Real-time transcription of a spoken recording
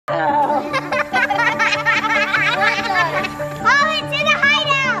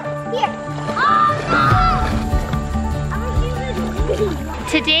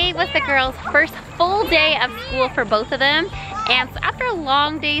girls' first full day of school for both of them. And so after a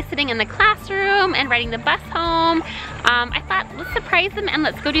long day sitting in the classroom and riding the bus home, I thought, let's surprise them and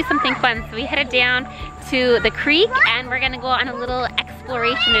let's go do something fun. So we headed down to the creek and we're gonna go on a little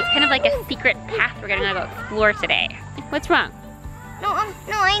exploration. It's kind of like a secret path we're gonna go explore today. What's wrong? No,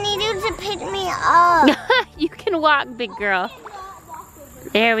 I need you to pick me up. You can walk, big girl.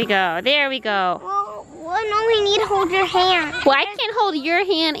 There we go, there we go. Well, no, we need to hold your hand. Well, I can't hold your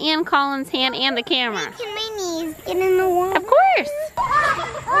hand and Colin's hand and the camera. Can my knees get in the water? Of course.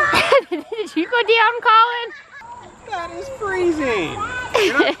 Did you go down, Colin? That is freezing.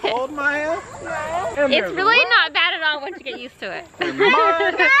 You're not cold, Maya? No. It's really not bad at all once you get used to it.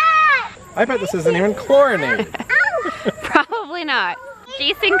 I bet this isn't even chlorinated. Probably not.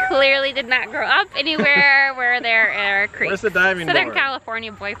 Jason clearly did not grow up anywhere where there are creeks. Where's the diving board? Southern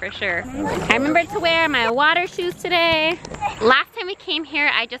California boy for sure. I remembered to wear my water shoes today. Last time we came here,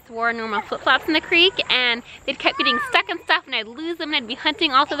 I just wore normal flip-flops in the creek and they kept getting stuck and stuff and I'd lose them and I'd be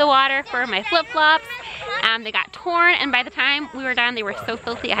hunting all through the water for my flip-flops. They got torn and by the time we were done, they were so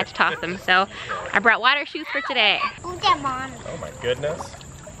filthy I had to toss them. So I brought water shoes for today. Oh my goodness.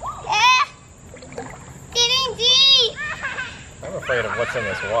 Getting deep. I'm afraid of what's in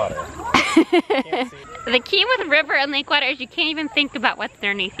this water. The key with river and lake water is you can't even think about what's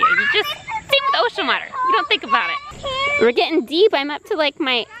underneath you. You just, same with ocean water. You don't think about it. We're getting deep. I'm up to like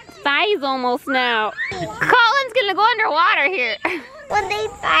my thighs almost now. Colin's gonna go underwater here. Would they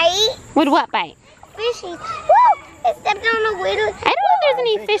bite? Would what bite? Fishy. Woo! I stepped on a little. I don't know if there's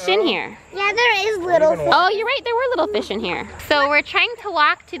any fish in here. Yeah, there is little fish. Oh, you're right. There were little fish in here. So we're trying to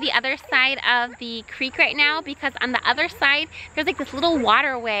walk to the other side of the creek right now because on the other side, there's like this little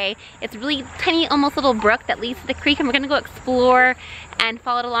waterway. It's really tiny, almost little brook that leads to the creek and we're gonna go explore and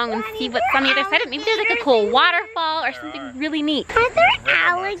follow it along and see what's on the other side. Maybe there's like a cool waterfall or something really neat. Are there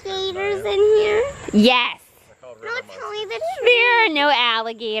alligators in here? Yes. No, tell me the truth. There are no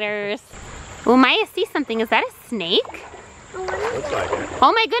alligators. Well, Maya sees something. Is that a snake? Looks like it.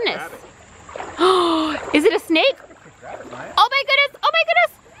 Oh my goodness. Is it a snake? Oh my goodness. Oh my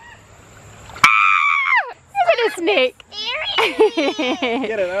goodness. Ah! Is it a snake?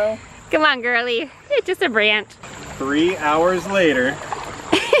 Get it, though? Come on, girly. It's just a branch. 3 hours later.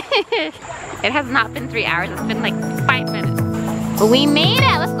 It has not been 3 hours. It's been like 5 minutes. But we made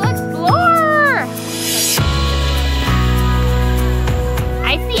it. Let's go explore.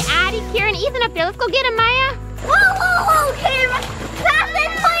 I see Addie, Kieran, Ethan up there. Let's go get him, Maya. Whoa, Kim. That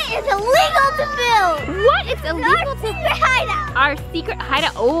place is illegal to build. What? It's illegal to hideout. Our secret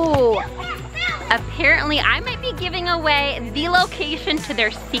hideout. Oh. Apparently, I might be giving away the location to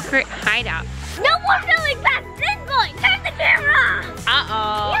their secret hideout. No more filming past this point. Turn the camera on.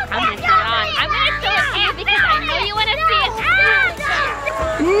 Uh-oh. I'm gonna show it on. I'm gonna show it here because I know you wanna see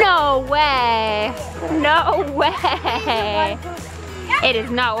it. No way. No way. It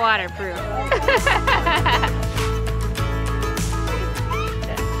is not waterproof.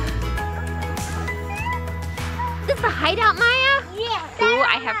 This is the hideout, Maya? Yeah. Ooh,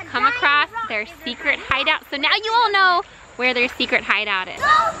 I have come across their secret hideout. So now you all know where their secret hideout is.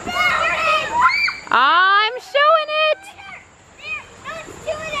 I'm showing it.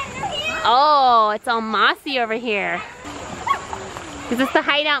 Oh, it's all mossy over here. Is this the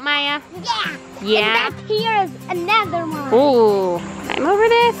hideout, Maya? Yeah. Yeah? And back here is another one. Ooh, climb over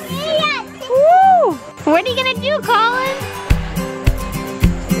this. Yeah. Woo! What are you gonna do, Colin?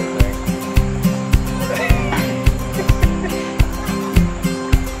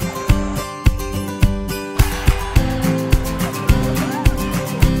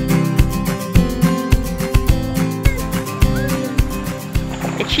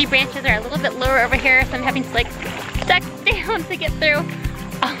 The tree branches are a little bit lower over here, so I'm having to like duck down to get through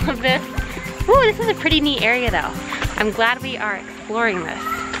all of this. Ooh, this is a pretty neat area though. I'm glad we are exploring this.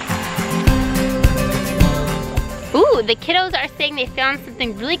 Ooh, the kiddos are saying they found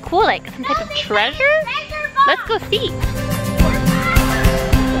something really cool, like some type of treasure. Let's go see.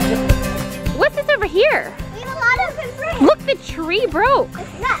 What's this over here? Look, the tree broke.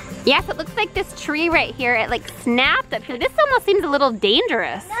 Yes, it looks like this tree right here, it like snapped up here. This almost seems a little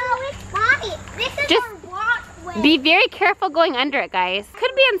dangerous. No, it's Bobby. This is Just our walkway. be very careful going under it, guys.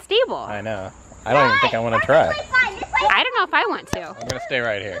 Could be unstable. I know. I don't even think I want to try. I don't know if I want to. I'm gonna stay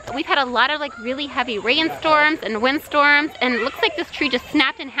right here. We've had a lot of like really heavy rainstorms and windstorms, and it looks like this tree just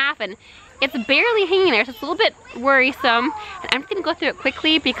snapped in half and it's barely hanging there, so it's a little bit worrisome. And I'm just gonna go through it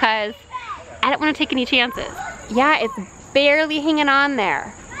quickly because I don't want to take any chances. Yeah, it's barely hanging on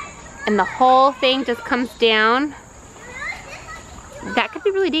there. And the whole thing just comes down. That could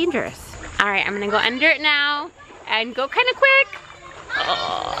be really dangerous. All right, I'm gonna go under it now and go kind of quick.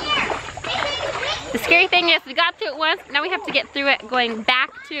 Oh. The scary thing is we got through it once, now we have to get through it going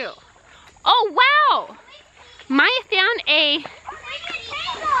back too. Oh wow! Maya found a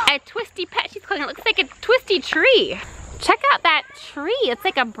twisty pet, she's calling it. It looks like a twisty tree. Check out that tree, it's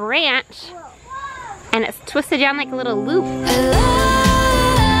like a branch. And it's twisted down like a little loop.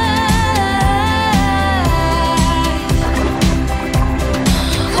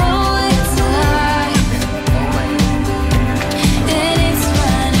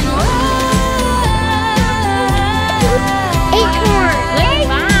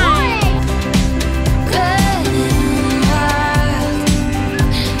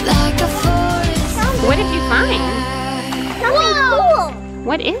 What did you find? Something cool.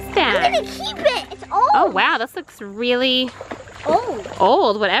 What is that? I'm gonna keep it. It's old. Oh wow, this looks really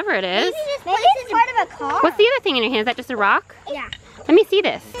old, whatever it is. Maybe it's part of a car. What's the other thing in your hand? Is that just a rock? Yeah. Let me see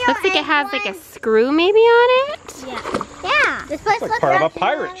this. Looks like it has like a screw maybe on it. Yeah. Yeah. This place It's like looks part of a like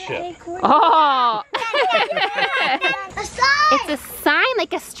pirate ship. Oh! a sign. It's a sign,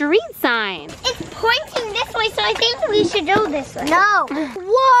 like a street sign. It's pointing this way, so I think we should go this way. No.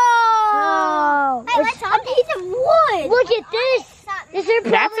 Whoa. Hey, it's a piece of wood. Look at this.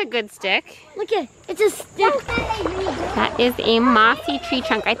 That's a good stick. Look at it. It's a stick. That is a mossy tree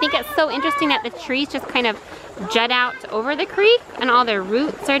trunk. I think it's so interesting that the trees just kind of jut out over the creek and all their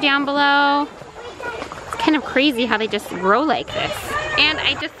roots are down below. It's kind of crazy how they just grow like this. And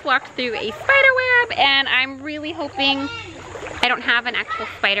I just walked through a spider web and I'm really hoping I don't have an actual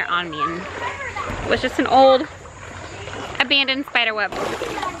spider on me. And it was just an old abandoned spider web.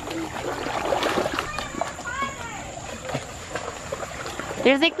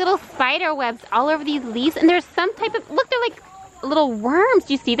 There's like little spider webs all over these leaves and there's some type of, look, they're like little worms.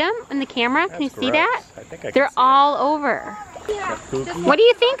 Do you see them in the camera? Can you see that? I think I can They're see all over. What do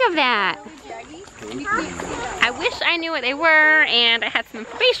you think of that? I wish I knew what they were and I had some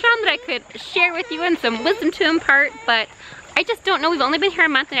information on that I could share with you and some wisdom to impart, but I just don't know. We've only been here a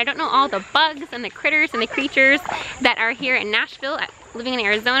month and I don't know all the bugs and the critters and the creatures that are here in Nashville. Living in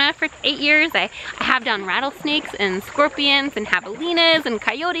Arizona for 8 years, I have done rattlesnakes and scorpions and javelinas and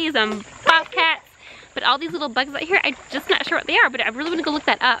coyotes and bobcats. But all these little bugs out here, I'm just not sure what they are, but I really want to go look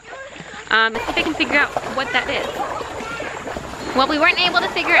that up. And see if I can figure out what that is. Well, we weren't able to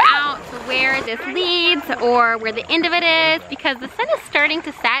figure out where this leads or where the end of it is because the sun is starting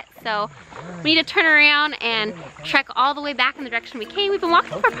to set, so we need to turn around and trek all the way back in the direction we came. We've been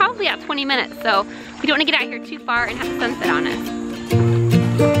walking for probably about 20 minutes, so we don't want to get out here too far and have the sunset on us.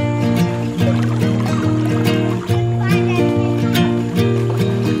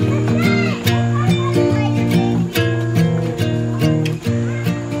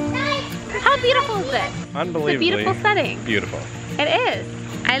 Unbelievably it's a beautiful setting. Beautiful. It is.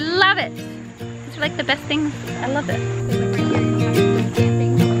 I love it. These are like the best things. I love it.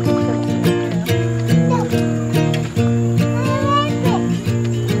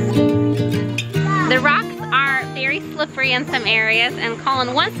 The rocks are very slippery in some areas and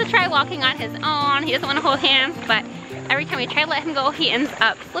Colin wants to try walking on his own. He doesn't want to hold hands, but every time we try to let him go, he ends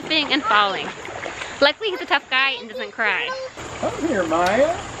up slipping and falling. Luckily, he's a tough guy and doesn't cry. Come here,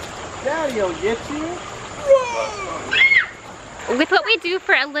 Maya. Daddy'll get you. With what we do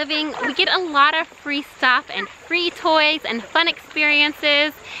for a living, we get a lot of free stuff and free toys and fun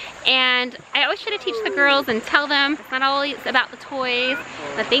experiences. And I always try to teach the girls and tell them it's not always about the toys,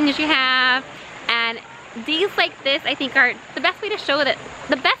 the things you have. And these like this, I think, are the best way to show that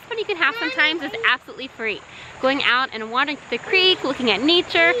the best fun you can have sometimes is absolutely free. Going out and wandering through the creek, looking at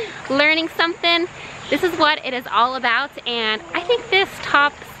nature, learning something. This is what it is all about. And I think this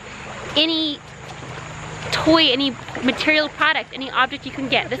tops any toy, any material product, any object you can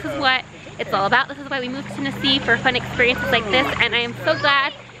get. This is what it's all about. This is why we moved to Tennessee, for fun experiences like this, and I am so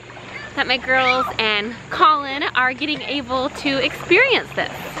glad that my girls and Colin are getting able to experience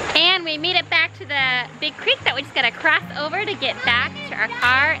this. And we made it back to the big creek that we just gotta cross over to get back to our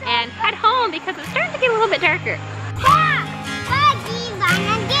car and head home because it's starting to get a little bit darker.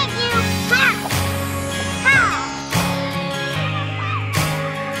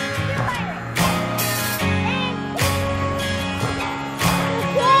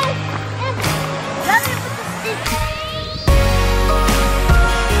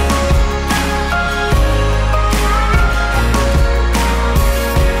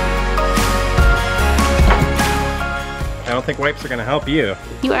 I don't think wipes are gonna help you.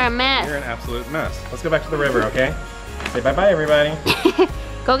 You are a mess. You're an absolute mess. Let's go back to the river, okay? Say bye-bye, everybody.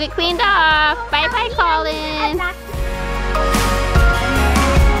 Go get cleaned off. Bye-bye, Colin.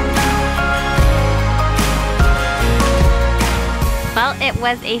 Well, it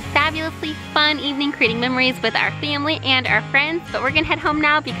was a fabulously fun fun evening creating memories with our family and our friends, but we're gonna head home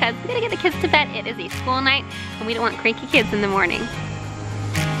now because we gotta get the kids to bed. It is a school night and we don't want cranky kids in the morning.